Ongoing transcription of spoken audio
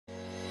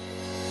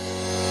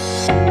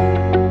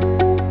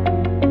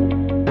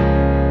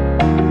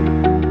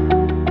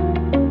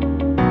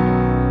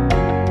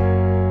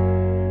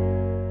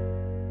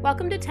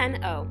to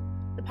 10O,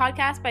 the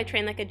podcast by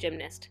Train Like a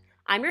Gymnast.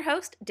 I'm your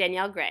host,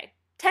 Danielle Gray.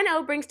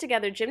 10O brings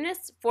together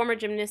gymnasts, former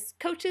gymnasts,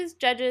 coaches,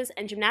 judges,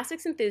 and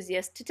gymnastics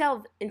enthusiasts to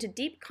delve into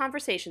deep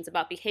conversations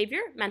about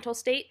behavior, mental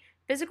state,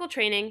 physical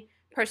training,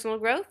 personal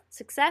growth,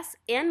 success,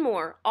 and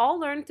more, all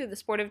learned through the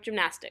sport of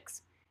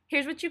gymnastics.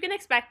 Here's what you can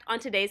expect on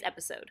today's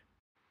episode.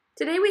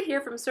 Today we hear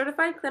from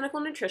certified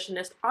clinical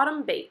nutritionist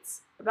Autumn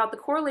Bates about the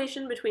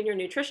correlation between your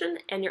nutrition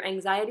and your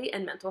anxiety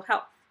and mental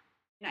health.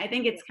 I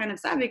think it's kind of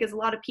sad because a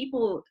lot of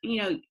people,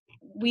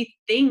 we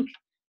think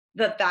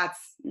that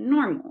that's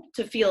normal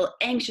to feel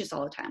anxious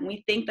all the time.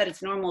 We think that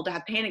it's normal to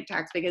have panic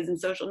attacks because in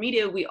social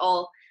media, we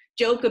all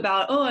joke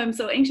about, oh, I'm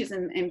so anxious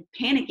and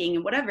panicking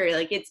and whatever.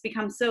 Like it's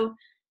become so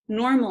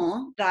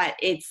normal that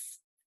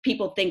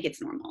people think it's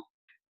normal.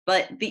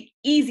 But the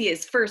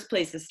easiest first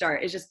place to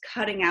start is just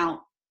cutting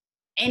out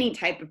any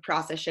type of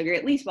processed sugar,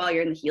 at least while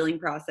you're in the healing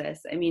process.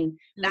 I mean,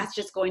 that's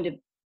just going to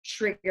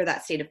trigger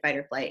that state of fight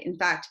or flight. In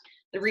fact,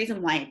 the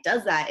reason why it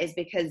does that is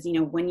because,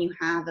 when you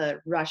have a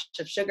rush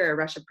of sugar, a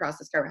rush of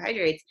processed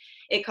carbohydrates,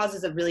 it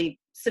causes a really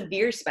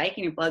severe spike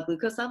in your blood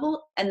glucose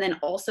level and then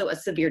also a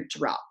severe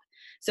drop.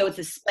 So it's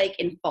a spike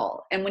and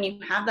fall. And when you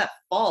have that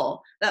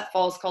fall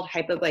is called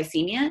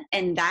hypoglycemia,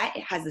 and that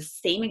has the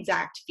same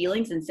exact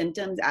feelings and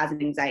symptoms as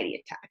an anxiety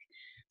attack.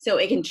 So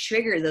it can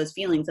trigger those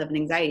feelings of an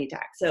anxiety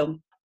attack. So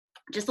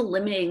just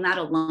eliminating that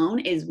alone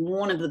is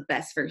one of the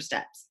best first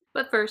steps.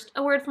 But first,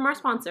 a word from our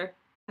sponsor.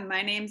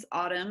 My name's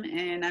Autumn,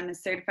 and I'm a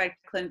certified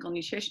clinical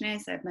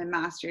nutritionist. I have my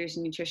master's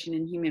in nutrition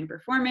and human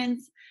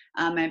performance,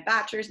 my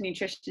bachelor's in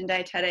nutrition and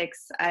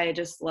dietetics. I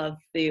just love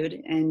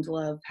food and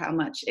love how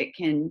much it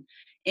can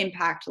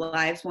impact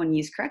lives when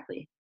used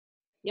correctly.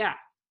 Yeah,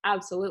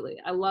 absolutely.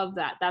 I love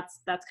that.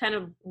 That's kind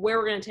of where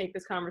we're going to take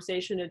this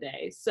conversation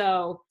today.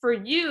 So for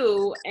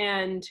you,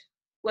 and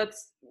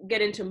let's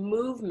get into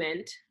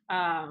movement.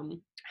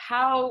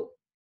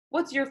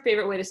 What's your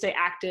favorite way to stay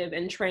active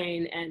and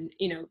train and,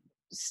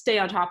 stay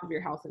on top of your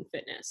health and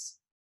fitness?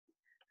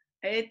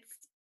 It's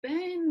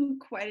been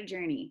quite a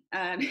journey.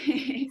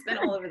 It's been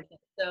all over the place.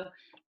 So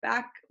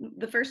back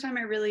the first time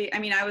I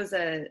was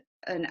an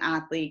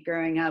athlete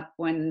growing up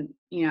when,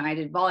 I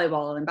did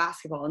volleyball and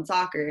basketball and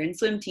soccer and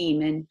swim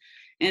team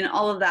and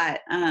all of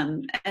that.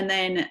 And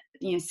then,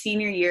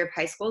 senior year of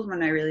high school is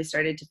when I really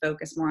started to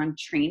focus more on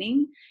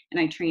training,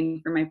 and I trained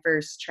for my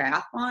first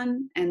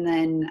triathlon. And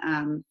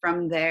then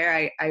from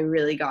there, I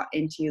really got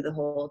into the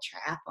whole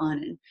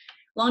triathlon and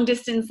long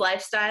distance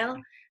lifestyle.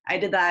 I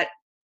did that,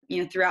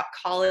 throughout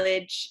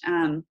college,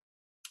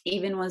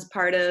 even was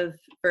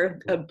for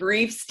a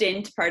brief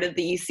stint, part of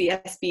the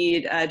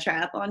UCSB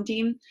triathlon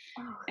team.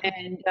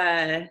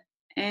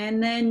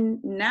 And then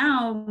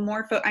now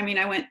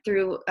I went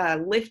through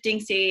lifting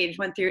stage,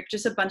 went through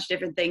just a bunch of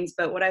different things.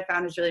 But what I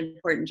found is really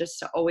important just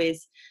to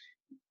always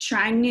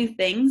try new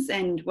things,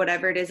 and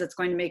whatever it is that's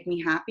going to make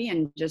me happy.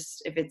 And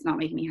just if it's not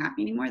making me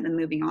happy anymore, then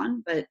moving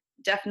on. But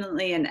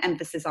definitely an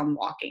emphasis on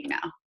walking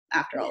now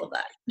after all of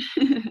that.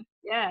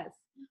 Yes.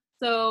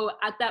 So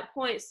at that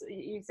point,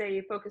 you say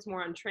you focus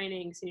more on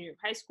training senior year of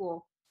high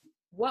school.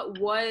 What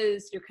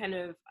was your kind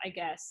of,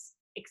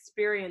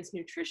 experience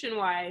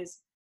nutrition-wise,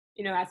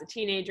 as a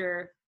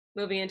teenager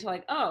moving into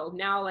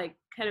now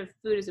kind of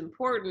food is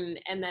important,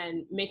 and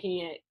then making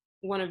it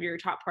one of your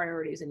top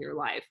priorities in your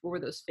life? What were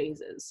those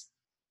phases?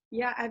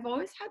 Yeah, I've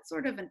always had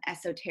sort of an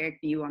esoteric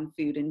view on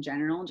food in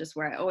general, just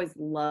where I always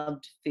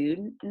loved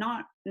food,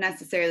 not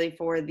necessarily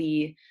for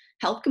the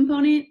health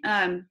component,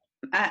 when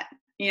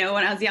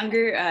I was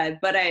younger,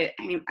 but I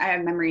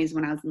have memories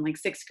when I was in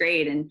sixth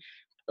grade and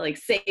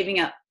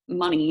saving up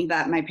money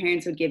that my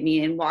parents would give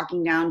me and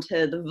walking down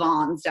to the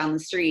Vons down the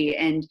street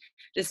and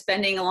just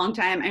spending a long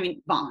time.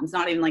 Vons,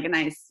 not even a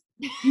nice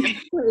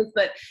place,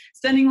 but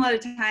spending a lot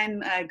of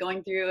time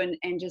going through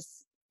and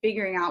just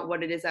figuring out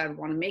what it is I would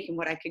want to make and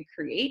what I could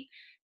create.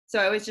 So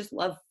I always just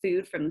loved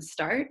food from the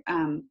start.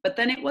 But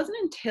then it wasn't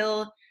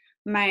until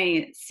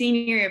my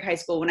senior year of high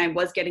school when I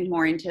was getting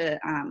more into,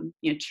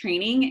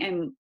 training,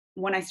 and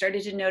when I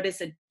started to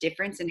notice a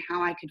difference in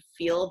how I could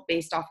feel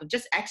based off of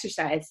just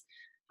exercise,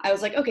 I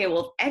was like, okay,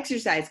 well, if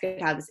exercise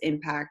could have this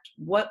impact,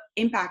 what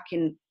impact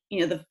can,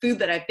 the food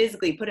that I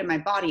physically put in my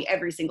body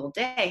every single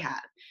day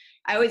have?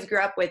 I always grew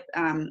up with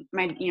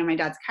my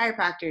dad's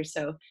chiropractor,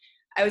 so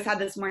I always had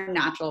this more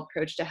natural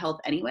approach to health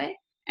anyway.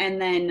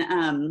 And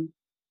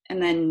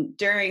then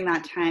during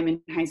that time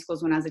in high school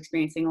is when I was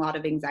experiencing a lot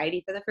of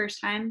anxiety for the first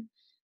time,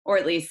 or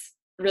at least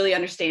really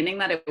understanding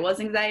that it was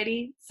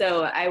anxiety.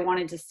 So I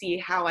wanted to see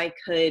how I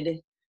could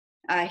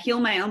heal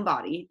my own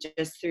body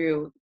just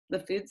through the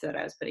foods that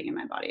I was putting in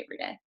my body every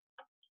day.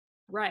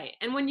 Right.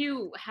 And when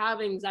you have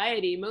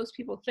anxiety, most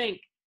people think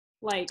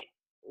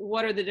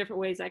what are the different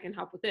ways I can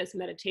help with this?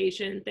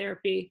 Meditation,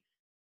 therapy,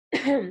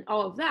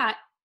 all of that.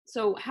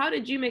 So how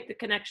did you make the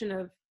connection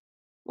of,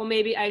 well,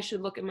 maybe I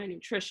should look at my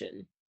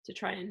nutrition to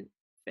try and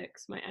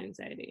fix my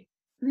anxiety?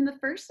 The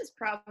first is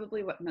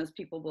probably what most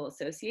people will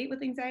associate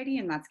with anxiety,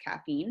 and that's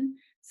caffeine.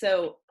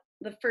 So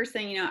the first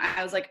thing,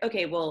 I was like,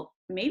 okay, well,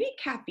 maybe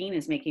caffeine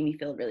is making me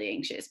feel really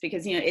anxious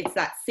because, it's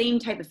that same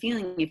type of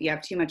feeling if you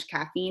have too much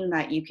caffeine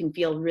that you can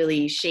feel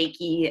really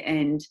shaky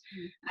and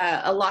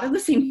a lot of the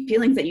same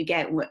feelings that you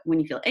get when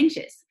you feel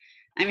anxious.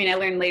 I mean, I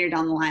learned later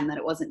down the line that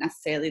it wasn't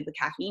necessarily the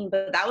caffeine,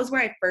 but that was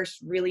where I first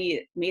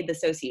really made the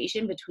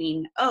association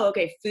between, oh,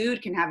 okay,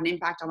 food can have an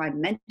impact on my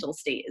mental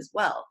state as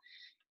well.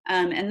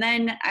 And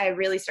then I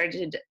really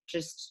started to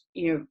just,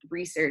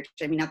 research.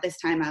 I mean, at this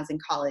time I was in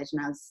college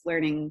and I was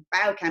learning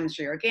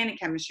biochemistry, organic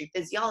chemistry,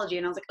 physiology.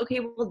 And I was like, okay,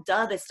 well,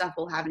 duh, this stuff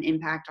will have an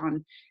impact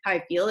on how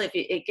I feel if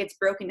it gets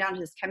broken down to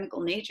this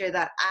chemical nature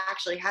that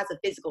actually has a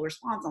physical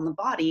response on the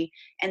body.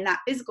 And that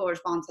physical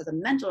response has a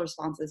mental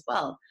response as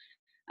well.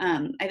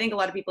 I think a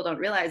lot of people don't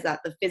realize that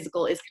the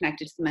physical is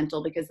connected to the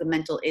mental because the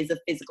mental is a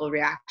physical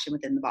reaction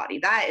within the body.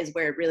 That is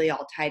where it really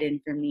all tied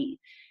in for me.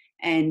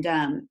 And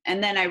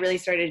then I really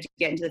started to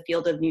get into the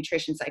field of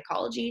nutrition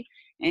psychology,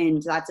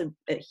 and that's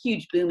a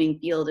huge booming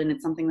field, and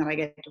it's something that I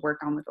get to work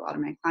on with a lot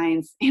of my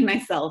clients and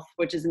myself,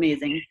 which is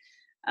amazing.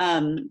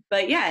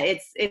 But yeah,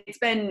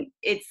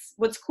 it's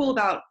what's cool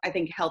about, I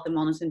think, health and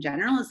wellness in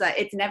general is that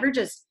it's never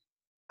just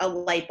a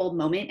light bulb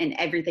moment and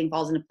everything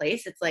falls into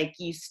place. It's like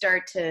you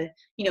start to,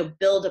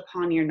 build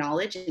upon your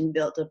knowledge and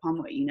build upon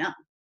what you know.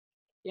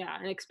 Yeah,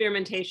 and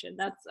experimentation.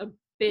 That's a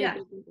big, Yeah.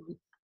 big one.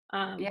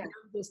 Yeah.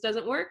 This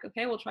doesn't work.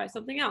 Okay, we'll try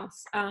something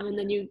else. And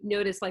then you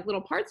notice like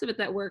little parts of it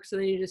that work, so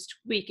then you just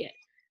tweak it.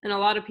 And a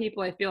lot of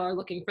people I feel are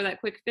looking for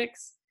that quick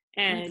fix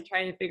and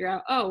trying to figure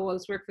out, oh, well,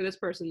 this worked for this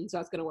person, so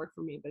that's going to work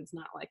for me. But it's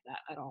not like that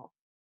at all.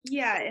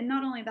 Yeah, and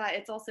not only that,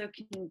 it's also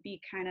can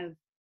be kind of,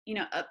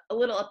 a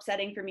little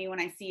upsetting for me when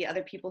I see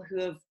other people who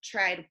have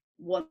tried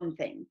one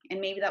thing and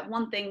maybe that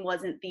one thing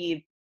wasn't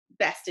the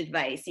best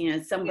advice.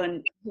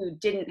 Someone who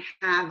didn't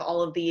have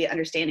all of the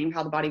understanding of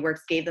how the body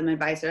works gave them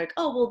advice. They're like,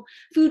 oh, well,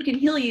 food can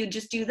heal you,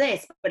 just do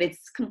this, but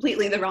it's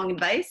completely the wrong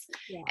advice.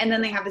 Yeah. And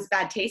then they have this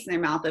bad taste in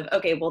their mouth of,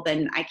 okay, well,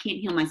 then I can't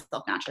heal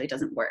myself naturally. It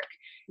doesn't work.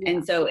 Yeah.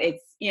 And so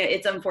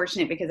it's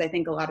unfortunate because I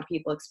think a lot of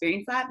people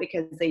experience that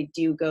because they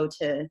do go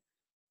to,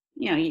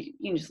 you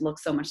can just look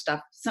so much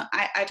stuff. So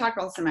I talk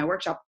about this in my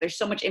workshop. There's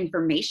so much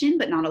information,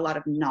 but not a lot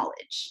of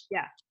knowledge.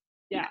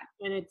 Yeah.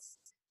 And it's,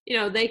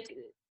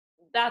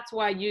 that's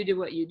why you do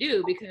what you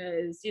do,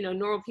 because,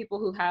 normal people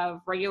who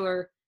have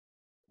regular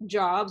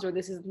jobs or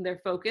this isn't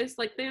their focus,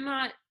 like they're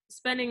not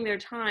spending their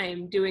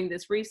time doing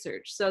this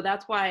research. So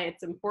that's why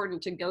it's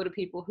important to go to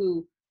people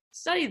who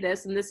study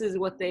this and this is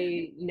what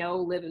they know,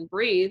 live and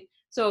breathe.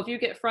 So if you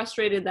get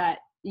frustrated that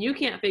you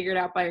can't figure it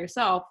out by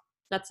yourself,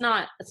 that's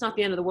not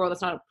the end of the world.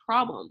 That's not a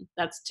problem.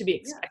 That's to be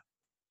expected.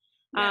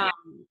 Yeah.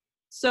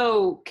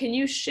 So can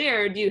you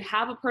share, do you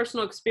have a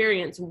personal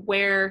experience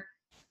where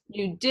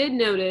you did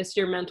notice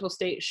your mental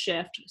state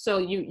shift? So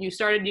you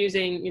started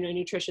using,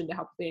 nutrition to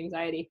help with the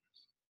anxiety.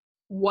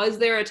 Was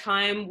there a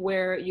time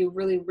where you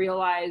really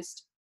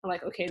realized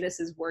like, okay, this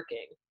is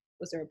working?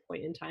 Was there a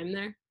point in time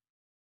there?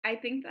 I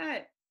think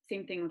that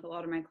same thing with a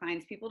lot of my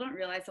clients. People don't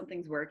realize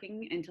something's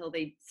working until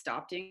they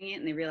stop doing it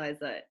and they realize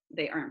that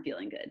they aren't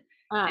feeling good.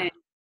 And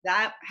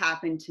that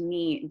happened to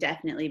me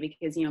definitely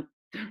because,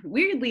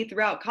 weirdly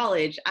throughout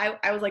college,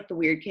 I was like the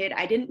weird kid.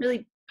 I didn't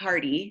really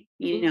party,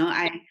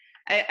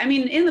 I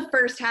mean, in the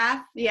first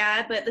half,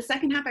 yeah, but the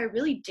second half I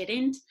really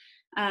didn't.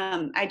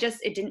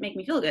 It didn't make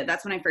me feel good.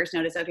 That's when I first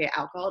noticed, okay,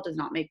 alcohol does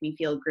not make me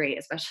feel great,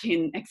 especially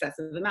in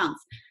excessive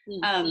amounts.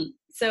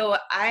 So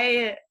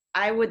I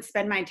would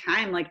spend my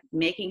time like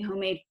making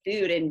homemade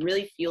food and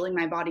really fueling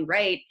my body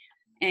right.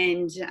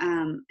 And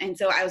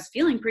so I was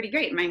feeling pretty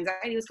great. My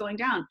anxiety was going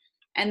down.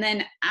 And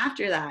then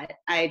after that,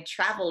 I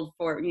traveled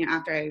for,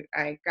 after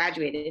I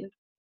graduated,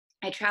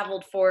 I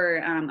traveled for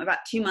about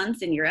 2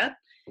 months in Europe.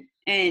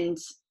 And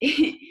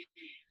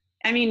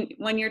I mean,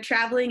 when you're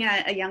traveling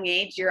at a young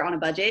age, you're on a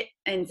budget.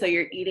 And so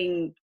you're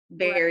eating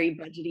very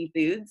budgety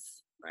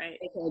foods. Right.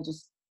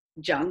 Just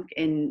junk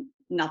and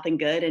nothing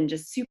good and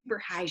just super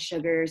high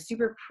sugar,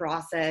 super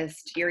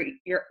processed.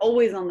 You're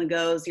always on the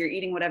go. So you're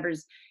eating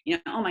whatever's,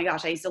 oh my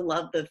gosh, I used to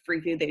love the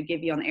free food they would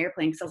give you on the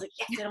airplane. Because I was like,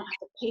 yes, I don't have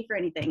to pay for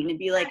anything. And it'd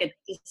be like a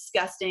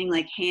disgusting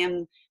like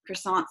ham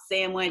croissant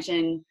sandwich.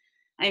 And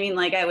I mean,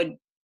 like I would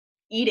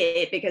eat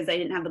it because I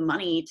didn't have the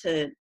money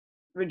to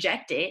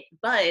reject it.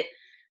 But,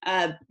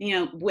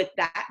 with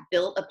that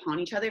built upon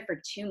each other for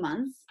 2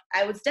 months,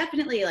 I was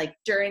definitely like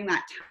during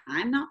that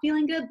time not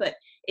feeling good, but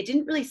it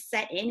didn't really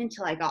set in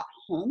until I got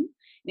home.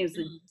 And it was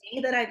the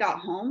day that I got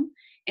home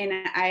and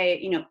I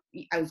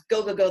was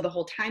go the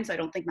whole time. So I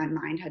don't think my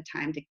mind had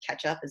time to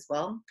catch up as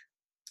well.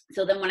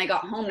 So then when I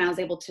got home and I was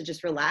able to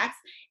just relax,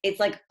 it's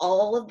like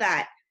all of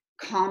that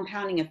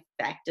compounding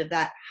effect of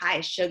that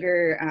high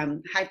sugar,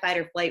 high fight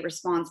or flight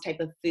response type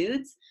of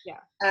foods,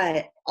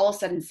 all of a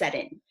sudden set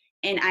in.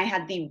 And I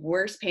had the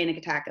worst panic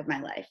attack of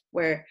my life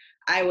where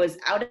I was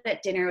out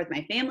at dinner with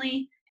my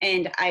family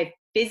and I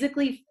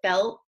physically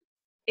felt,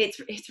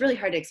 it's really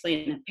hard to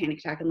explain a panic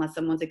attack unless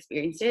someone's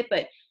experienced it,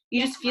 but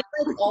you just feel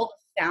like all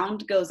the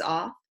sound goes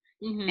off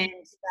and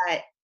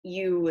that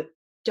you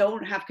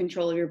don't have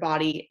control of your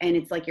body. And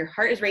it's like your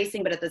heart is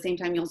racing, but at the same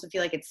time, you also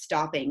feel like it's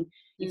stopping.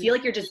 You feel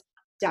like you're just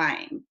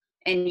dying.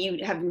 And you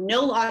have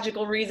no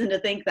logical reason to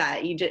think that.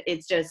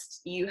 It's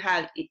just, you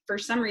have, for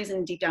some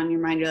reason, deep down in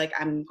your mind, you're like,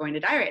 I'm going to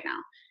die right now.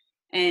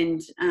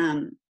 And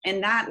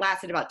that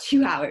lasted about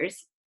 2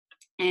 hours.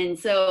 And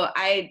so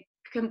I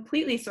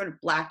completely sort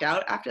of blacked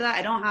out after that.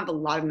 I don't have a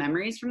lot of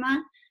memories from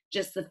that.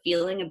 Just the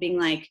feeling of being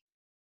like,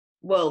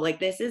 whoa, like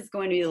this is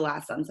going to be the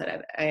last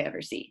sunset I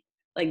ever see.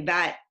 Like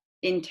that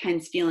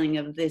intense feeling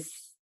of this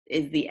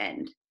is the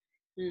end.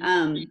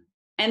 Mm-hmm.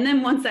 And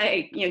then once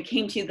I,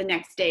 came to the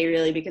next day,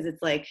 really, because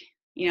it's like,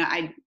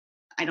 I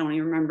don't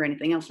even remember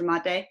anything else from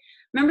that day.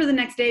 Remember the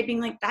next day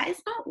being like, that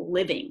is not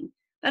living.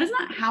 That is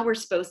not how we're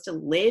supposed to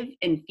live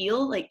and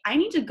feel. Like, I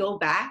need to go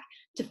back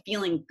to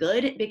feeling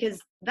good,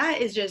 because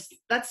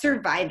that's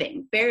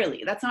surviving,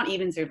 barely. That's not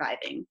even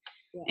surviving.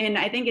 Yeah. And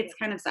I think it's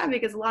kind of sad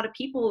because a lot of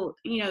people,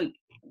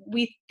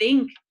 we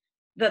think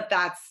that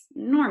that's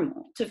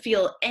normal to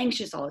feel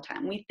anxious all the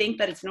time. We think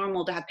that it's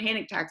normal to have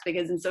panic attacks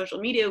because in social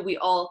media, we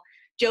all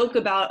joke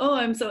about, oh,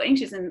 I'm so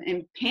anxious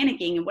and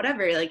panicking and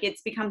whatever. Like,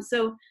 it's become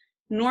so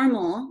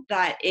normal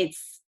that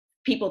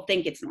people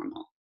think it's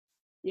normal.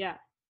 Yeah.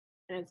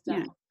 And it's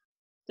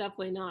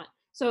definitely not.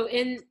 So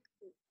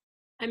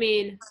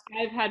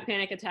I've had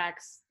panic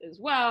attacks as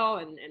well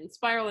and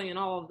spiraling and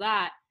all of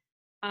that.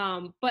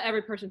 But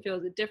every person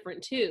feels it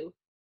different too.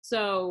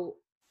 So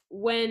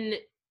when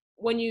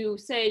you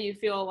say you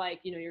feel like,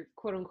 you're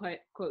quote unquote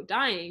quote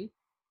dying,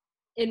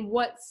 in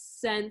what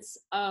sense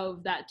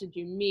of that did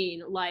you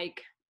mean? Like,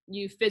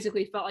 you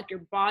physically felt like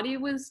your body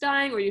was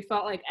dying, or you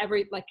felt like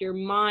your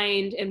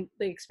mind and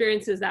the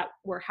experiences that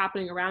were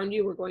happening around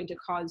you were going to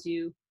cause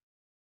you?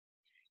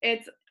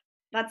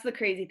 That's the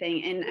crazy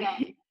thing.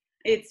 And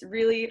it's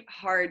really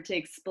hard to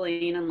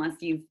explain unless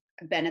you've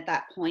been at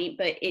that point,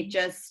 but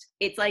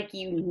it's like,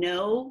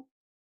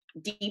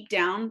 deep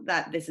down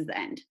that this is the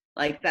end.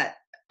 Like that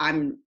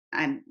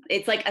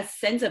it's like a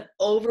sense of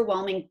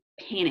overwhelming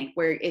panic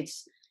where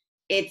it's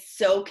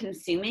so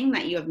consuming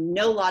that you have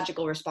no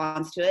logical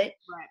response to it,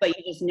 right. But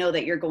you just know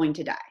that you're going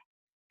to die.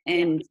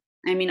 And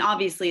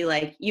obviously,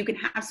 like, you can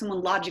have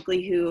someone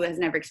logically who has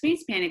never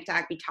experienced a panic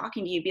attack be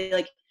talking to you, be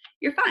like,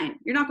 you're fine,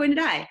 you're not going to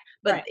die.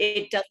 But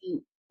right.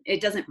 It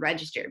doesn't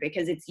register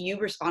because it's you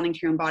responding to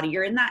your own body.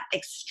 You're in that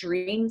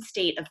extreme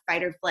state of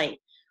fight or flight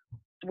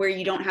where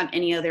you don't have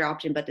any other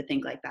option but to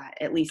think like that,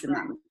 at least in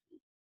that moment.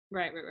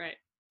 Right.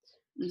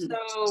 Mm-hmm.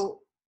 So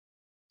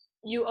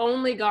you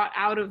only got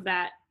out of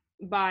that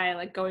by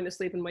like going to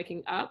sleep and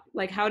waking up.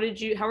 Like, how were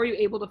you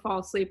able to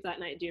fall asleep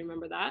that night? Do you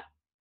remember that?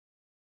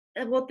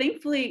 Well,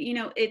 thankfully,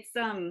 it's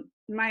some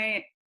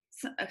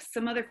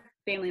other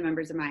family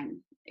members of mine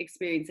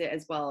experience it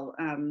as well.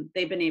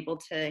 They've been able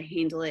to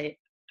handle it,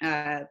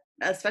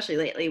 especially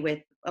lately with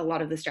a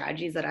lot of the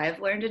strategies that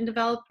I've learned and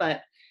developed.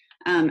 But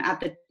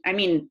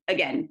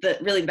again,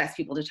 the best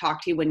people to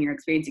talk to when you're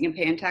experiencing a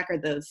panic attack are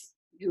those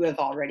who have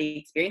already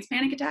experienced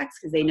panic attacks,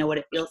 because they know what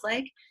it feels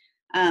like.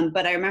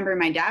 But I remember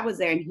my dad was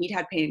there and he'd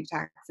had panic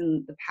attacks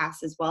in the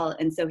past as well.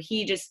 And so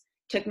he just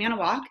took me on a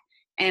walk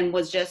and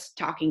was just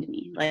talking to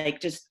me,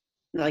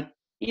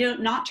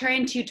 not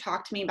trying to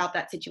talk to me about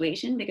that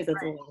situation, because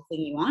that's right. The last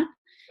thing you want,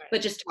 right.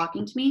 But just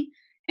talking to me.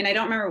 And I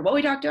don't remember what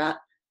we talked about.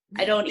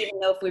 I don't even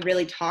know if we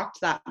really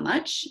talked that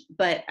much,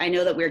 but I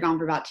know that we were gone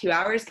for about 2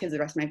 hours because the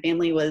rest of my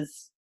family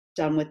was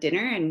done with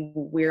dinner and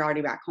we were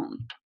already back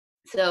home.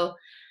 So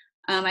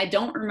I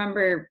don't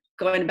remember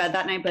going to bed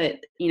that night, but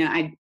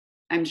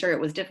I'm sure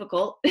it was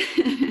difficult.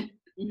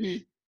 Mm-hmm.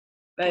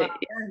 But wow.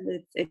 Yeah,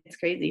 it's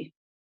crazy.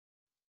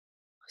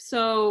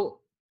 So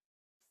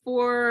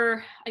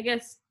for, I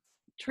guess,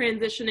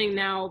 transitioning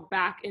now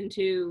back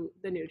into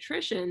the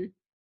nutrition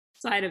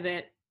side of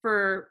it,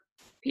 for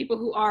people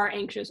who are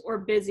anxious or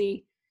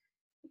busy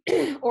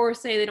or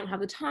say they don't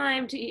have the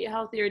time to eat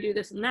healthy or do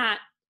this and that,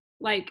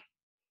 like,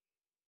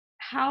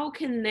 how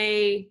can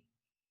they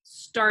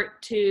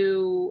start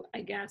to,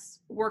 I guess,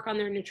 work on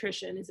their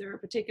nutrition? Is there a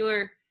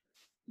particular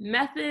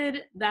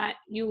method that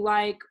you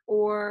like,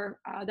 or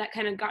that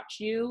kind of got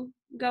you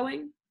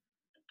going?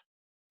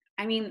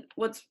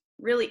 What's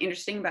really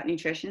interesting about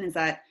nutrition is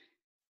that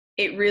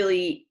it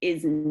really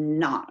is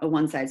not a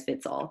one size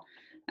fits all.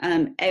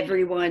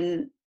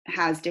 Everyone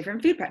has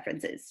different food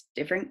preferences,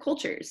 different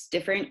cultures,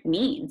 different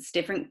needs,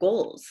 different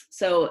goals.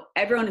 So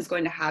everyone is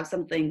going to have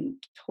something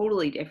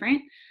totally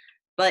different.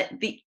 But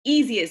the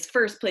easiest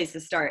first place to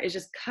start is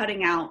just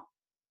cutting out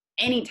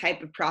any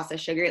type of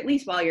processed sugar, at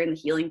least while you're in the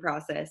healing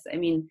process.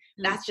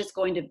 That's just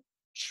going to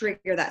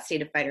trigger that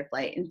state of fight or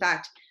flight. In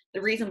fact,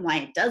 the reason why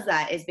it does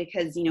that is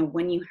because,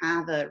 when you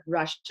have a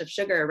rush of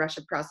sugar, a rush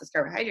of processed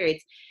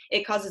carbohydrates,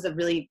 it causes a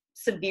really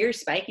severe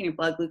spike in your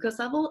blood glucose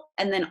level,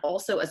 and then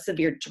also a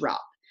severe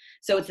drop.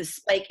 So it's a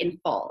spike and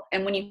fall.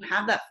 And when you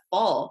have that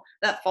fall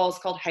is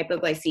called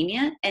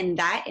hypoglycemia, and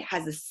that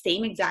has the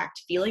same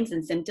exact feelings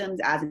and symptoms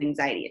as an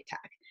anxiety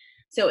attack.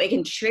 So it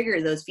can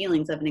trigger those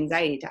feelings of an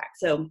anxiety attack.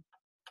 So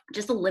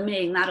just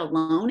eliminating that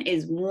alone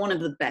is one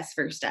of the best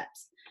first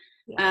steps.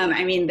 Yeah.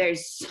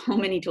 There's so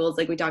many tools,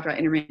 like we talked about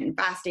intermittent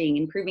fasting,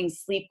 improving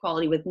sleep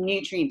quality with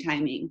nutrient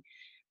timing,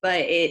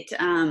 but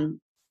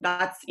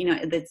that's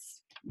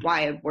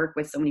why I work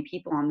with so many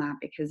people on that,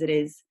 because it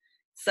is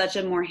such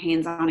a more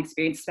hands-on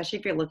experience, especially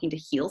if you're looking to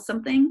heal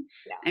something.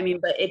 Yeah. I mean,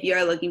 but if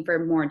you're looking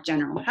for more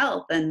general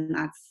health, then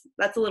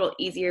that's a little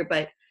easier.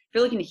 But if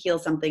you're looking to heal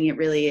something, it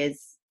really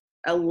is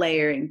a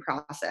layering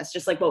process,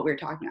 just like what we were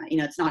talking about.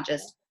 It's not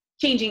just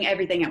changing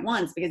everything at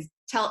once, because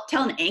tell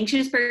an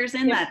anxious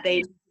person that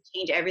they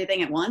change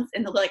everything at once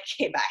and they'll be like,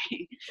 okay,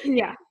 bye.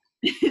 Yeah.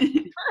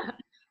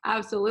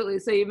 Absolutely.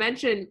 So you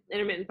mentioned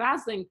intermittent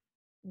fasting.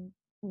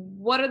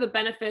 What are the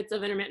benefits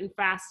of intermittent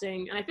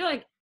fasting? And I feel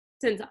like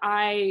since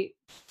I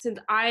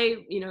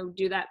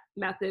do that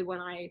method when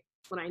I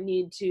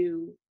need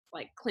to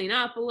like clean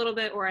up a little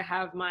bit, or I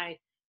have my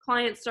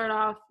clients start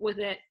off with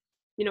it,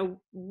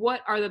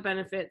 what are the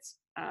benefits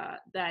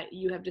that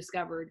you have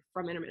discovered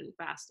from intermittent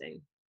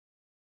fasting?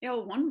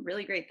 Well, one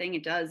really great thing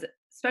it does,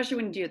 especially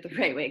when you do it the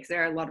right way, because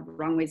there are a lot of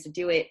wrong ways to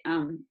do it.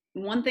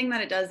 One thing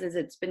that it does is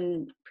it's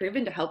been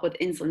proven to help with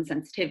insulin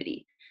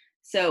sensitivity.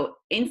 So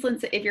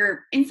if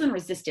you're insulin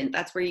resistant,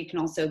 that's where you can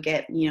also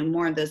get,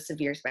 more of those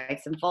severe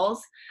spikes and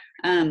falls.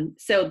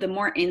 So the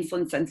more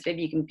insulin sensitive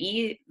you can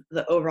be,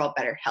 the overall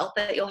better health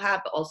that you'll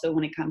have. But also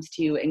when it comes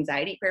to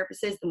anxiety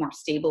purposes, the more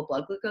stable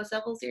blood glucose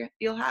levels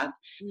you'll have.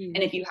 Mm.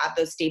 And if you have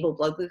those stable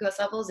blood glucose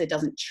levels, it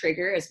doesn't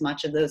trigger as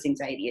much of those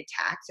anxiety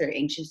attacks or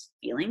anxious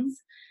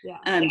feelings.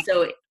 Yeah.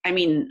 So, I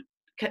mean,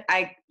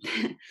 I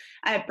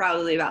have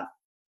probably about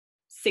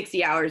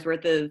 60 hours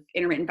worth of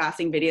intermittent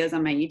fasting videos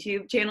on my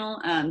YouTube channel.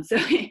 So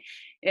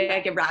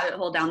I could rabbit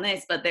hole down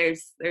this, but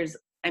there's,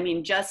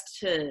 just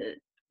to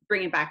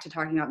bring it back to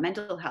talking about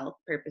mental health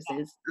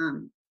purposes,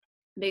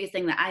 biggest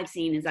thing that I've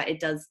seen is that it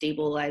does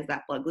stabilize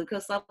that blood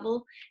glucose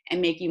level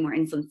and make you more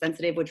insulin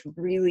sensitive, which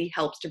really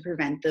helps to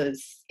prevent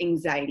those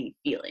anxiety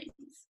feelings.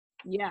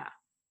 Yeah,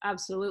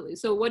 absolutely.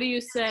 So what do you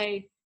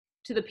say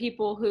to the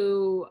people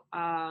who,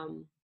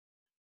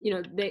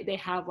 they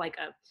have like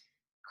a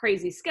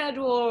crazy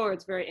schedule, or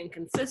it's very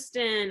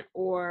inconsistent,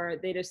 or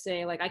they just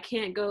say like, I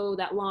can't go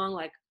that long,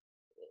 like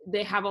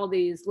they have all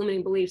these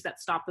limiting beliefs that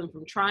stop them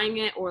from trying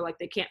it, or like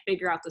they can't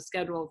figure out the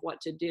schedule of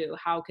what to do?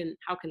 How can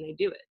they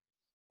do it?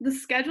 The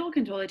schedule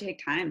can totally take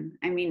time.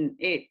 I mean,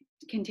 it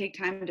can take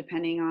time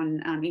depending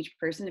on each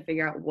person to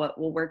figure out what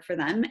will work for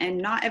them. And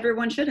not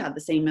everyone should have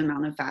the same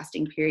amount of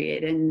fasting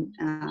period.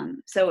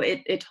 And so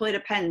it totally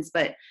depends.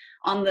 But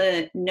on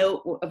the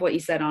note of what you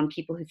said on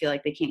people who feel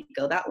like they can't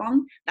go that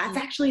long, that's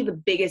actually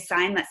the biggest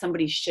sign that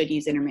somebody should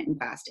use intermittent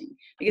fasting.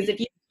 Because if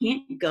you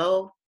can't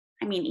go,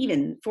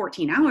 even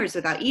 14 hours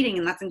without eating,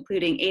 and that's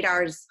including 8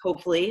 hours,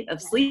 hopefully,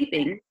 of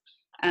sleeping,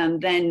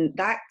 then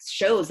that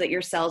shows that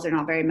your cells are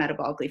not very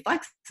metabolically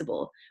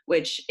flexible,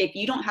 which if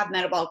you don't have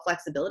metabolic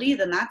flexibility,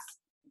 then that's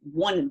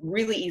one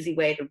really easy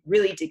way to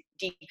really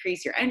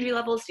decrease your energy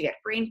levels, to get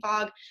brain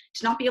fog,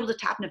 to not be able to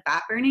tap into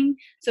fat burning.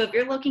 So if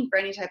you're looking for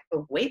any type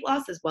of weight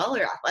loss as well,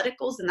 or athletic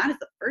goals, then that is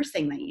the first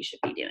thing that you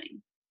should be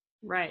doing.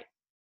 Right.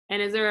 And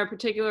is there a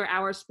particular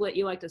hour split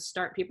you like to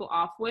start people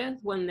off with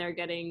when they're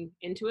getting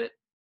into it?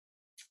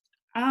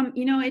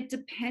 It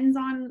depends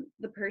on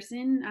the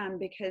person,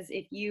 because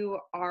if you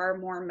are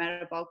more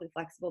metabolically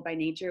flexible by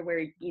nature,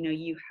 where,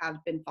 you have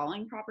been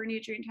following proper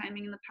nutrient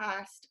timing in the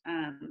past,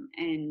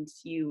 and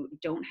you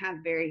don't have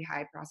very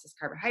high processed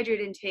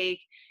carbohydrate intake,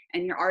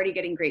 and you're already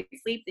getting great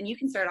sleep, then you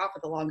can start off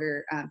with a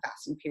longer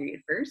fasting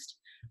period first.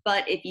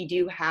 But if you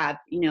do have,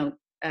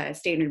 a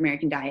standard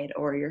American diet,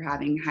 or you're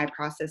having high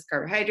processed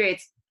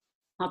carbohydrates,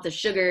 lots of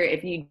sugar,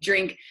 if you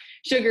drink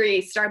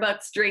sugary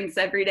Starbucks drinks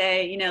every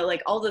day,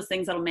 like all those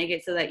things that'll make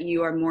it so that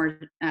you are more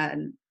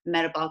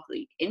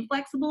metabolically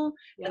inflexible,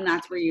 then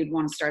that's where you'd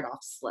want to start off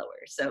slower.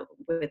 So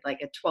with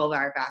like a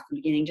 12-hour fast in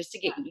the beginning, just to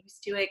get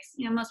used to it.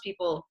 'Cause, most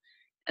people,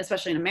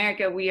 especially in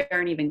America, we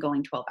aren't even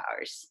going 12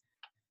 hours.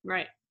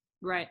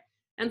 Right.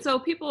 And so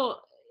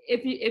people,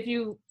 if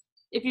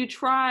you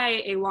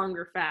try a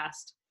longer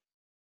fast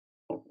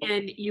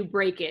and you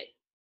break it,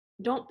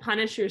 don't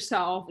punish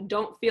yourself.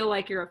 Don't feel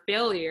like you're a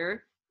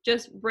failure.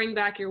 Just bring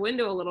back your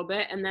window a little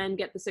bit and then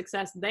get the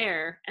success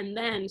there, and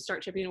then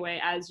start chipping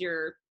away as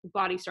your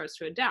body starts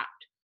to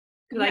adapt.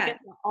 Because I get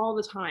that all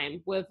the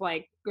time with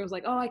like girls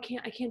like, oh, I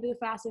can't do the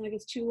fasting, like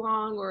it's too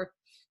long, or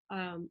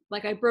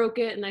like I broke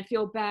it and I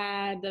feel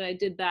bad that I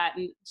did that,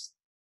 and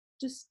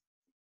just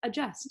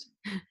adjust.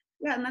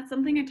 Yeah, and that's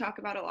something I talk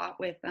about a lot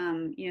with,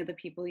 the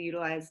people who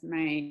utilize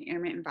my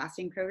intermittent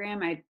fasting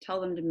program. I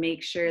tell them to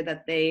make sure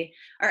that they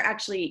are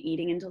actually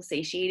eating until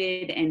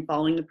satiated and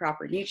following the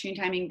proper nutrient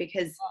timing,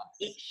 because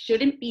it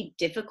shouldn't be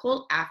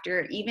difficult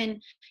after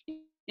even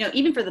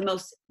for the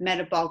most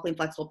metabolically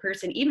flexible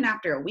person, even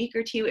after a week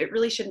or two, it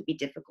really shouldn't be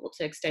difficult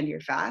to extend your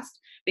fast,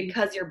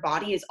 because your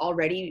body is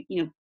already,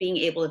 being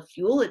able to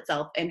fuel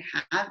itself and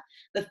have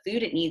the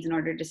food it needs in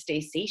order to stay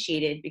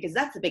satiated, because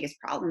that's the biggest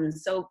problem.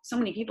 So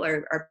many people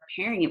are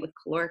pairing it with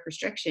caloric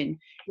restriction.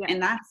 Yeah.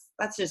 And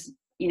that's just,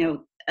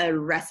 a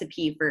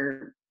recipe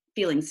for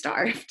feeling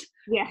starved.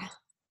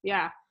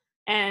 Yeah.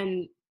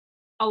 And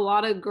a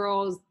lot of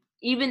girls,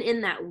 even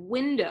in that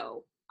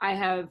window, I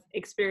have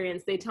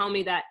experienced, they tell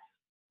me that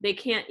they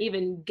can't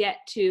even get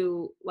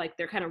to like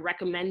their kind of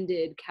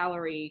recommended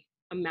calorie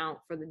amount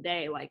for the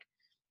day. Like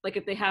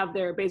if they have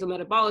their basal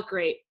metabolic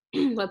rate,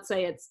 let's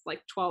say it's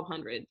like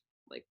 1200,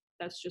 like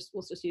let's just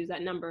use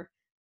that number.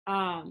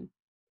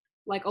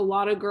 Like a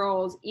lot of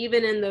girls,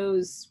 even in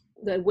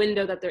the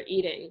window that they're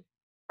eating,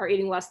 are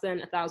eating less than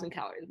 1,000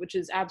 calories, which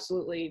is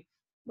absolutely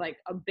like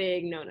a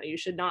big no-no. You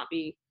should not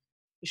be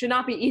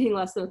eating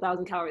less than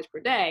 1,000 calories per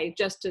day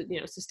just to,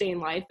 sustain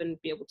life and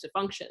be able to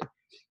function.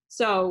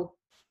 So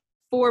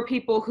for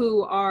people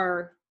who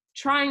are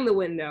trying the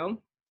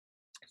window,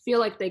 feel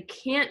like they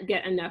can't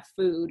get enough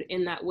food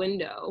in that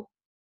window,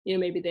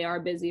 maybe they are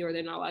busy or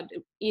they're not allowed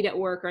to eat at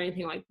work or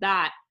anything like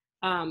that.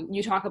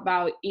 You talk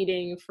about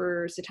eating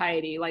for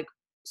satiety. Like,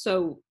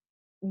 so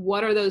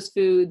what are those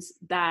foods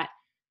that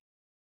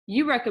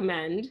you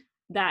recommend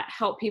that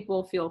help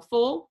people feel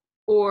full,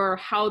 or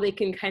how they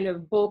can kind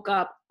of bulk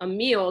up a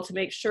meal to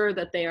make sure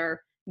that they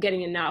are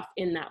getting enough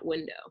in that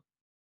window?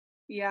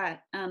 Yeah,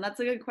 that's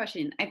a good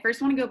question. I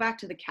first want to go back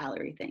to the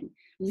calorie thing.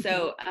 Mm-hmm.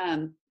 So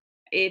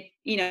if,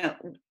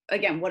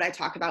 again, what I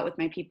talk about with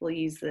my people who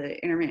use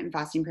the intermittent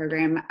fasting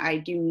program, I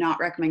do not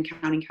recommend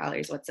counting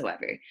calories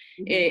whatsoever.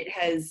 Mm-hmm. It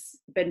has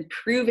been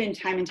proven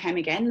time and time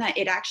again that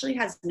it actually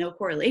has no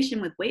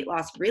correlation with weight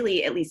loss,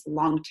 really, at least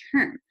long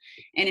term.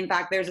 And in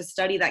fact, there's a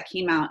study that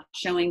came out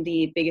showing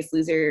the Biggest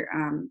Loser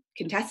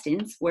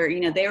contestants where,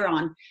 they were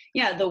on,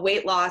 the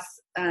weight loss,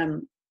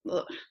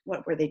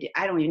 what were they?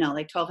 I don't even know,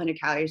 like 1,200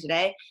 calories a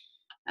day.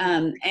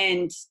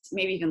 And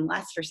maybe even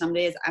less for some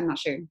days, I'm not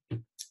sure.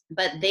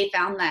 But they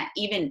found that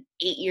even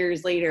 8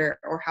 years later,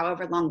 or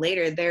however long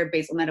later, their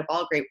basal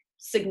metabolic rate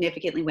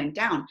significantly went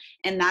down.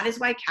 And that is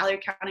why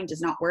calorie counting does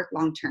not work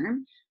long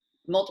term.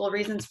 Multiple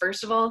reasons.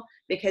 First of all,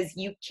 because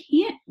you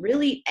can't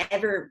really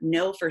ever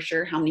know for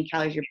sure how many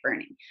calories you're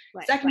burning.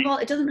 Right, Second of all,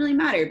 it doesn't really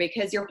matter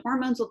because your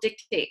hormones will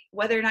dictate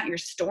whether or not you're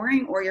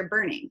storing or you're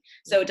burning.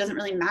 So it doesn't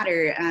really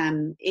matter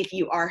if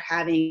you are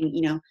having,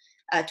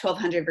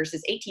 1,200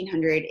 versus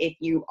 1,800 if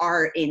you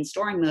are in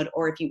storing mode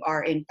or if you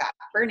are in fat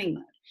burning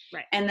mode.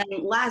 Right. And then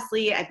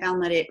lastly, I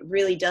found that it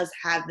really does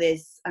have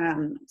this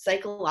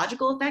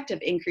psychological effect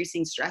of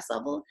increasing stress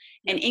level.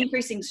 And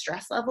increasing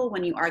stress level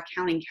when you are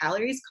counting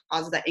calories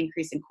causes that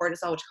increase in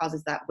cortisol, which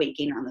causes that weight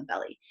gain on the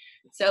belly.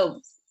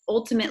 So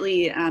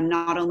ultimately,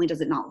 not only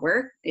does it not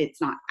work, it's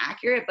not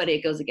accurate, but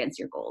it goes against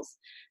your goals.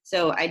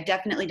 So I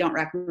definitely don't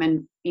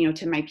recommend,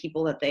 to my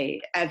people that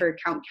they ever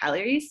count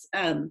calories.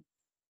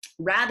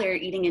 Rather,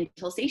 eating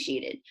until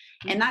satiated.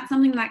 And that's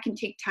something that can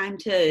take time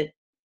to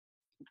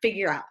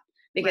figure out,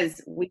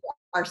 because we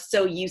are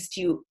so used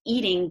to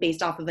eating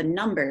based off of a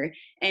number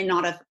and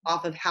not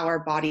off of how our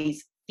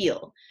bodies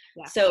feel.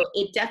 Yeah. So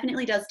it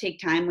definitely does take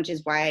time, which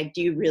is why I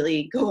do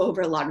really go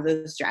over a lot of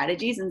those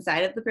strategies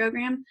inside of the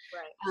program.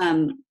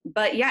 Right.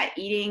 But yeah,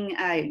 eating,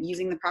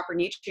 using the proper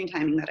nutrient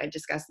timing that I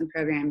discussed in the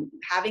program,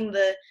 having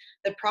the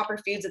proper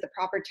foods at the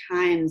proper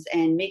times,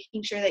 and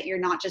making sure that you're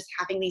not just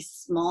having these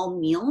small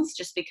meals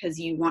just because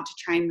you want to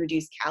try and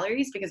reduce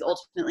calories, because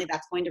ultimately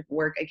that's going to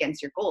work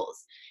against your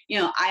goals.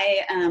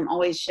 I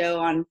always show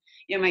on,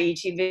 my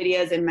YouTube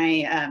videos and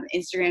my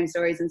Instagram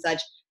stories and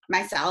such,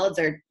 my salads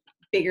are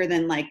bigger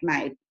than like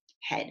my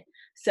head.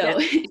 So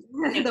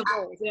the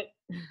bowls, yeah.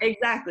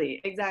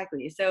 Exactly.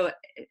 So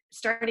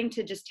starting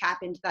to just tap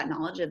into that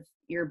knowledge of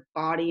your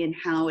body and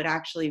how it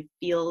actually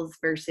feels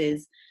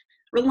versus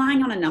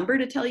relying on a number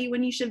to tell you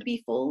when you should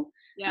be full.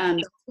 Yeah.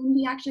 It's going to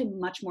be actually a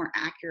much more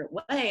accurate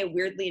way,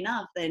 weirdly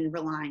enough, than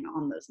relying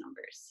on those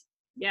numbers.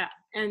 Yeah.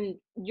 And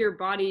your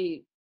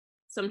body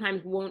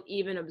sometimes won't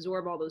even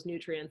absorb all those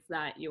nutrients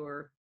that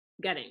you're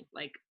getting.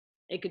 Like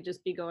it could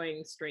just be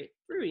going straight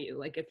through you.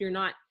 Like if you're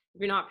not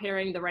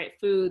pairing the right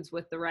foods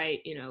with the right,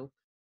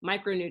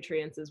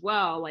 micronutrients as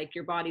well, like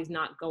your body's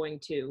not going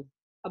to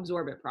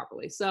absorb it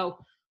properly. So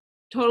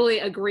totally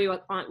agree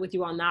with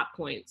you on that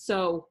point.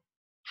 So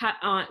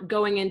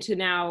going into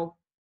now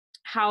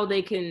how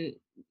they can,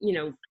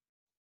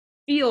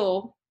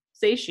 feel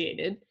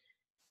satiated,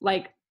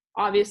 like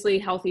obviously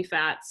healthy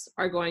fats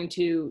are going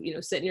to,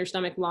 sit in your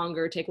stomach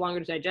longer, take longer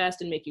to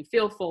digest and make you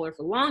feel fuller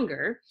for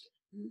longer.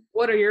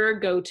 What are your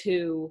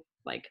go-to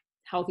like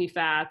healthy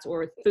fats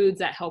or foods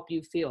that help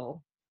you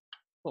feel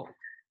full?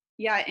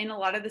 Yeah, in a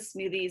lot of the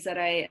smoothies that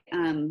I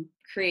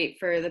create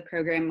for the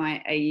program,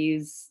 I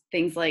use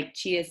things like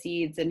chia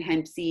seeds and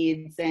hemp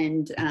seeds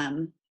and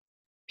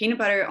peanut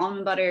butter,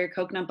 almond butter,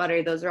 coconut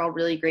butter. Those are all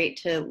really great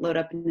to load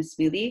up in the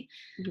smoothie.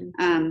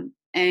 Mm-hmm.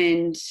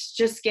 And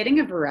just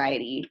getting a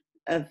variety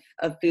of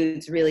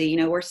foods, really.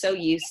 We're so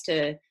used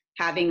to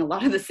having a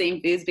lot of the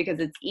same foods because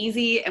it's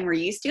easy and we're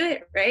used to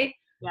it, right?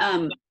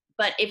 Yeah.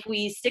 But if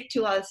we stick to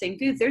a lot of the same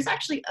foods, there's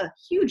actually a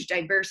huge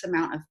diverse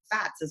amount of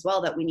fats as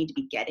well that we need to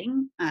be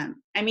getting.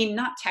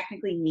 Not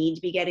technically need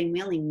to be getting,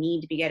 we only need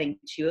to be getting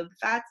 2 of the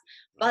fats,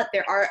 but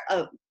there are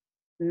a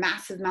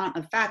massive amount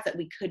of fats that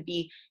we could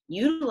be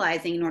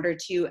utilizing in order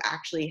to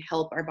actually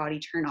help our body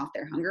turn off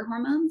their hunger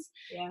hormones.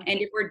 Yeah. And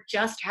if we're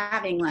just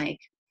having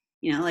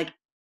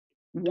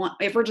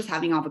if we're just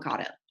having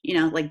avocado,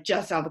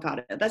 just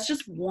avocado, that's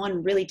just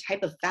one really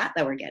type of fat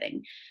that we're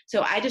getting.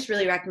 So I just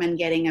really recommend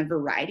getting a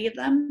variety of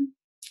them.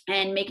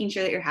 and making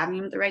sure that you're having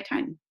them at the right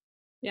time.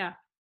 Yeah.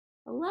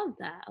 I love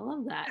that. I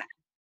love that.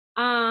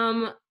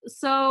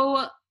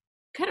 So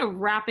kind of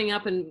wrapping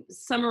up and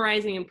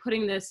summarizing and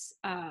putting this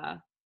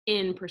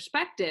in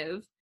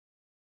perspective,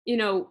 you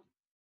know,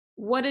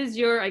 what is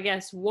your, I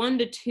guess, 1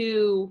 to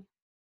 2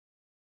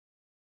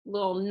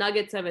 little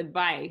nuggets of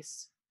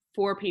advice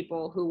for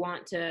people who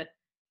want to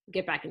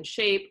get back in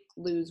shape,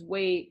 lose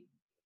weight,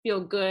 feel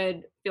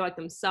good, feel like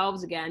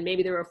themselves again?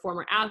 Maybe they're a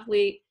former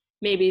athlete,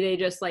 maybe they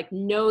just like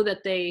know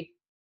that they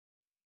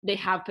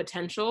have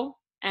potential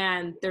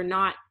and they're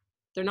not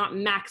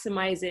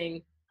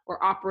maximizing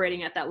or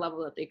operating at that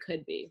level that they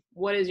could be.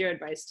 What is your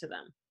advice to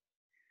them?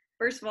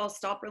 First of all,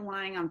 stop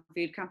relying on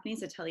food companies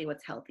to tell you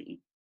what's healthy.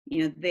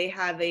 You know, they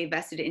have a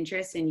vested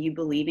interest in you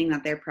believing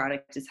that their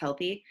product is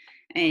healthy.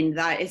 And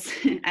that is,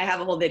 I have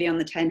a whole video on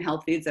the 10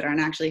 health foods that aren't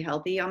actually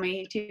healthy on my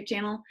YouTube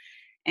channel.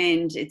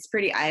 And it's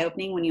pretty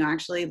eye-opening when you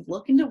actually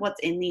look into what's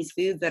in these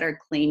foods that are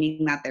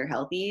claiming that they're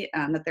healthy,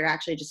 that they're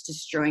actually just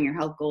destroying your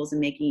health goals and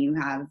making you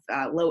have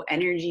low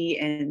energy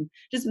and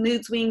just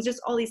mood swings,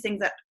 just all these things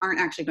that aren't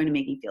actually going to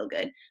make you feel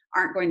good,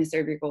 aren't going to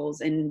serve your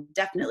goals, and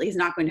definitely is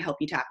not going to help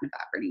you tap into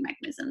fat burning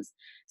mechanisms.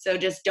 So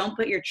just don't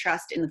put your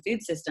trust in the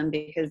food system,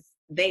 because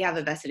they have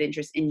a vested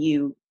interest in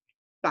you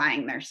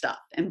buying their stuff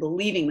and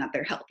believing that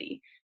they're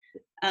healthy.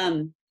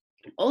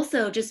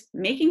 Also, just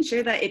making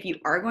sure that if you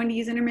are going to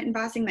use intermittent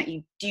fasting, that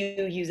you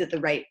do use it the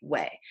right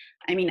way.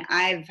 I mean,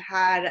 I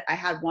had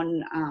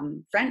one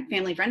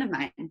family friend of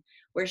mine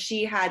where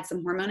she had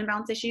some hormone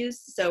imbalance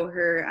issues. So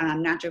her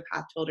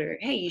naturopath told her,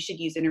 hey, you should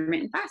use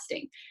intermittent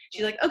fasting.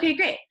 She's like, okay,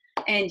 great.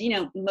 And, you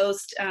know,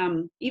 most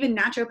even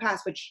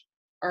naturopaths, which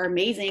are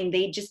amazing,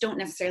 they just don't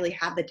necessarily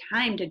have the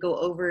time to go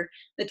over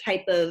the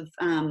type of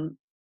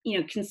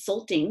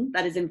consulting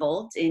that is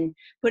involved in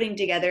putting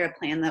together a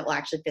plan that will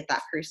actually fit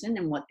that person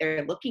and what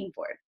they're looking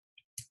for.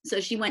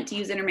 So she went to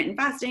use intermittent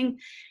fasting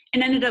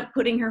and ended up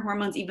putting her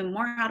hormones even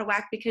more out of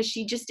whack, because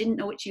she just didn't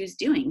know what she was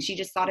doing. She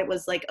just thought it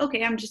was like,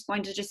 okay, I'm just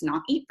going to just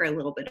not eat for a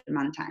little bit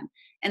amount of time.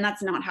 And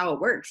that's not how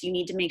it works. You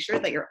need to make sure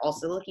that you're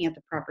also looking at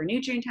the proper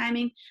nutrient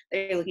timing,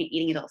 that you're looking at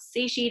eating it all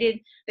satiated,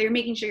 that you're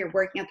making sure you're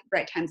working at the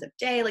right times of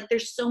day. Like,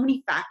 there's so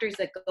many factors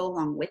that go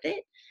along with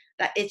it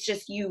that it's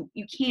just, you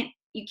can't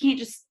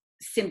just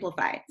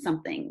simplify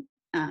something.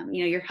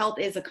 Your health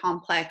is a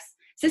complex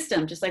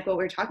system, just like what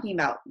we're talking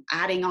about,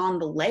 adding on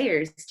the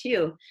layers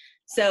too.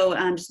 So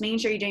just making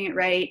sure you're doing it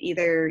right,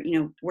 either,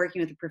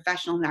 working with a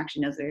professional who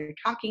actually knows what they're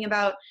talking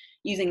about,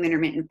 using the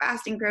intermittent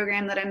fasting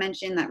program that I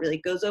mentioned that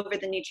really goes over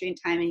the nutrient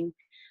timing,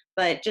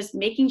 but just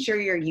making sure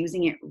you're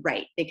using it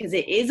right, because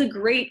it is a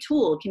great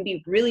tool. It can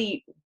be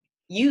really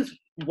used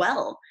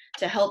well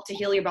to help to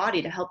heal your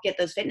body, to help get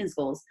those fitness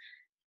goals,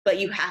 but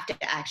you have to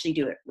actually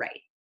do it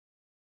right.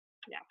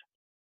 Yeah,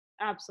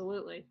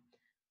 absolutely.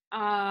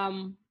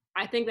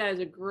 I think that is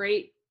a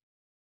great,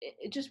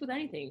 just with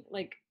anything,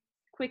 like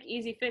quick,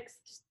 easy fix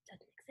just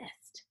doesn't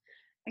exist.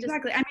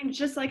 Exactly. I mean,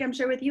 just like I'm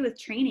sure with you with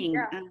training,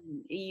 Yeah.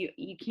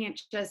 You can't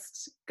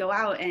just go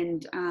out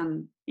and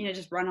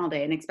just run all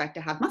day and expect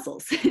to have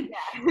muscles. Yeah.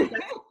 That's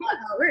not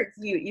how it works.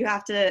 You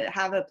have to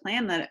have a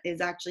plan that is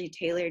actually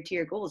tailored to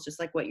your goals, just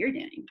like what you're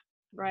doing.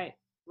 Right.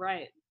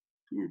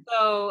 Yeah.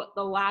 So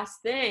the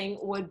last thing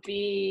would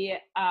be,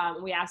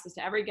 we ask this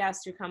to every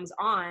guest who comes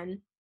on,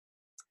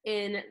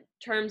 in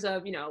terms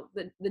of,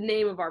 the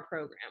name of our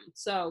program.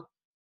 So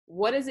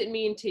what does it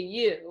mean to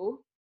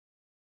you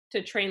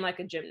to train like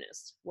a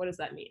gymnast? What does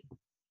that mean?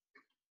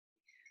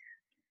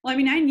 Well, I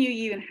mean, I knew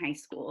you in high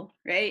school,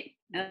 right?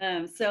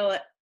 So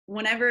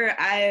whenever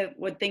I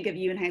would think of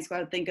you in high school,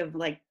 I would think of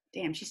like,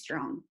 damn, she's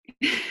strong.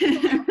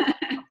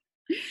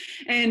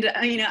 And,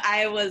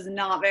 I was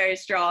not very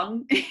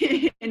strong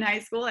in high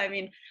school. I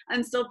mean,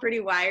 I'm still pretty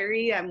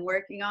wiry. I'm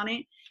working on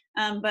it.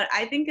 But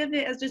I think of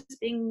it as just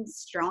being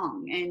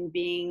strong and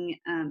being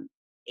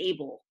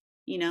able,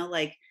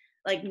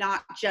 like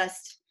not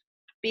just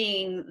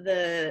being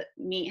the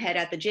meathead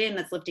at the gym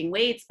that's lifting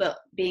weights, but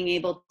being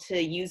able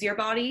to use your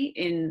body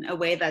in a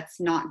way that's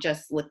not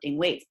just lifting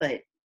weights,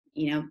 but,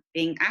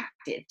 being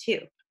active too.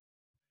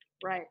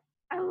 Right.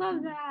 I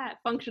love that.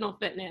 Functional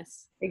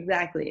fitness.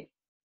 Exactly.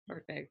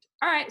 Perfect.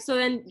 All right. So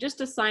then just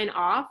to sign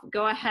off,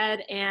 go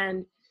ahead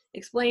and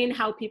explain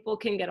how people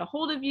can get a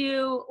hold of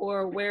you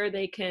or where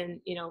they can,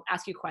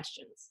 ask you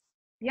questions.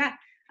 Yeah.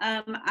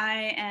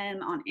 I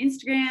am on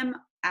Instagram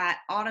at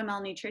Autumn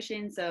L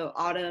Nutrition. So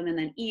Autumn and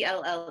then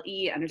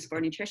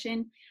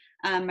ELLE_nutrition.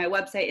 My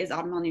website is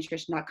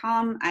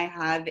autumnlnutrition.com. I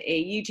have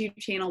a YouTube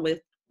channel with,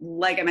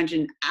 like I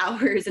mentioned,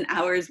 hours and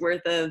hours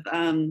worth of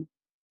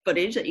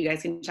footage that you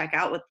guys can check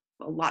out, with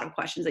a lot of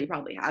questions that you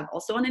probably have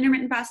also on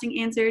intermittent fasting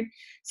answered.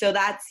 So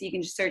you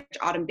can just search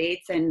Autumn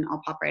Bates and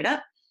I'll pop right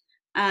up.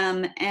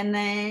 And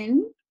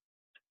then,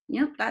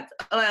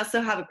 I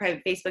also have a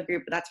private Facebook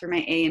group, but that's for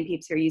my AM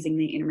peeps who are using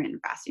the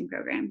intermittent fasting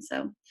program.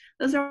 So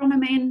those are all my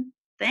main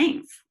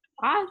things.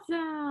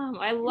 Awesome.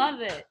 I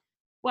love it.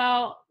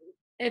 Well,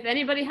 if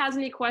anybody has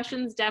any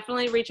questions,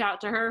 definitely reach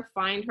out to her,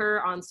 find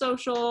her on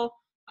social,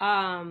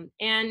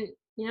 and,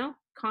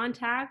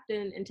 contact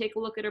and take a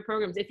look at her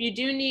programs. If you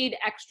do need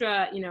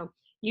extra,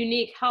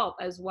 unique help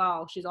as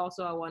well, she's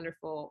also a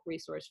wonderful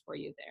resource for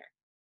you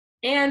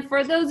there. And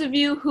for those of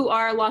you who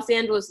are Los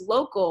Angeles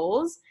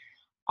locals,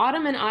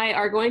 Autumn and I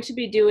are going to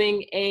be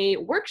doing a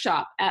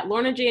workshop at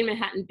Lorna Jane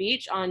Manhattan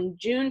Beach on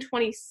June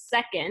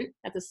 22nd.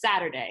 That's a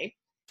Saturday.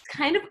 It's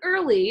kind of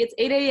early. It's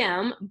 8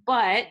 a.m.,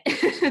 but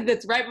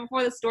that's right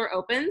before the store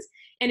opens.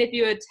 And if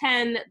you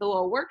attend the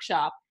little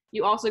workshop,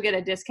 you also get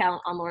a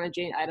discount on Lorna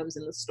Jane items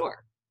in the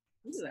store.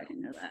 Ooh, I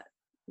didn't know that.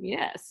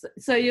 Yes.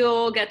 So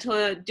you'll get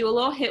to do a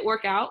little HIIT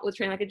workout with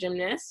Train Like a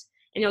Gymnast,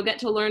 and you'll get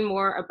to learn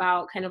more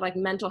about kind of like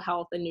mental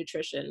health and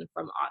nutrition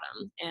from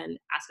Autumn and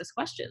ask us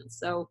questions.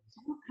 So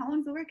how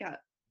long's the workout?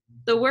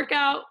 The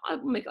workout,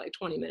 I'll make it like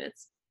 20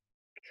 minutes.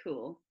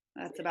 Cool.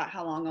 That's about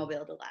how long I'll be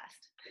able to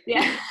last.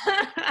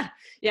 Yeah.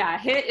 Yeah.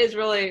 HIIT is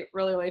really,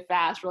 really, really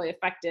fast, really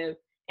effective.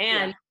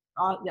 And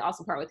the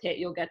awesome part with HIIT,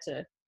 you'll get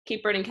to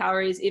keep burning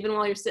calories even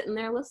while you're sitting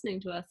there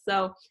listening to us.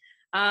 So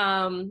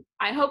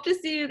I hope to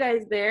see you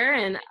guys there,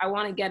 and I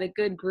want to get a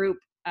good group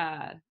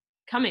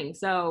coming.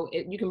 So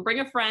you can bring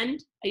a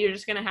friend. You're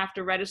just going to have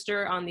to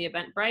register on the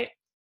Eventbrite,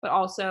 but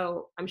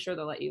also I'm sure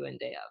they'll let you in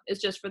day of.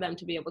 It's just for them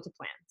to be able to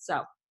plan.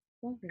 So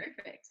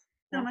perfect.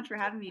 So much for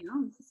having me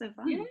on. This is so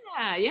fun.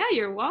 Yeah,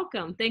 you're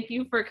welcome. Thank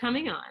you for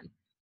coming on.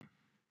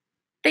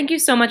 Thank you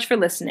so much for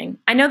listening.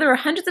 I know there are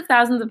hundreds of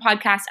thousands of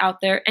podcasts out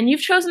there, and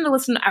you've chosen to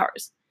listen to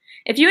ours.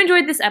 If you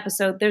enjoyed this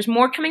episode, there's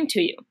more coming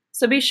to you,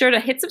 so be sure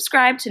to hit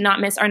subscribe to not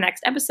miss our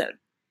next episode.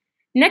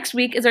 Next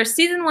week is our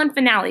Season 1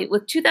 finale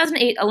with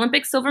 2008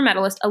 Olympic silver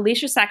medalist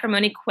Alicia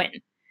Sacramone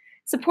Quinn.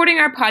 Supporting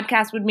our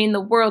podcast would mean the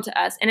world to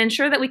us and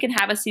ensure that we can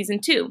have a Season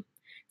 2.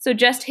 So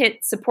just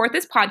hit support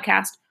this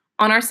podcast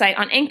on our site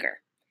on Anchor.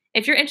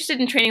 If you're interested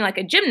in training like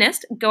a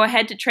gymnast, go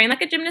ahead to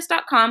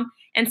trainlikeagymnast.com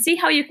and see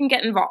how you can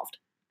get involved.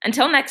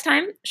 Until next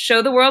time,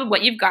 show the world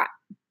what you've got.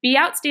 Be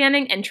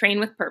outstanding and train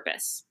with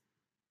purpose.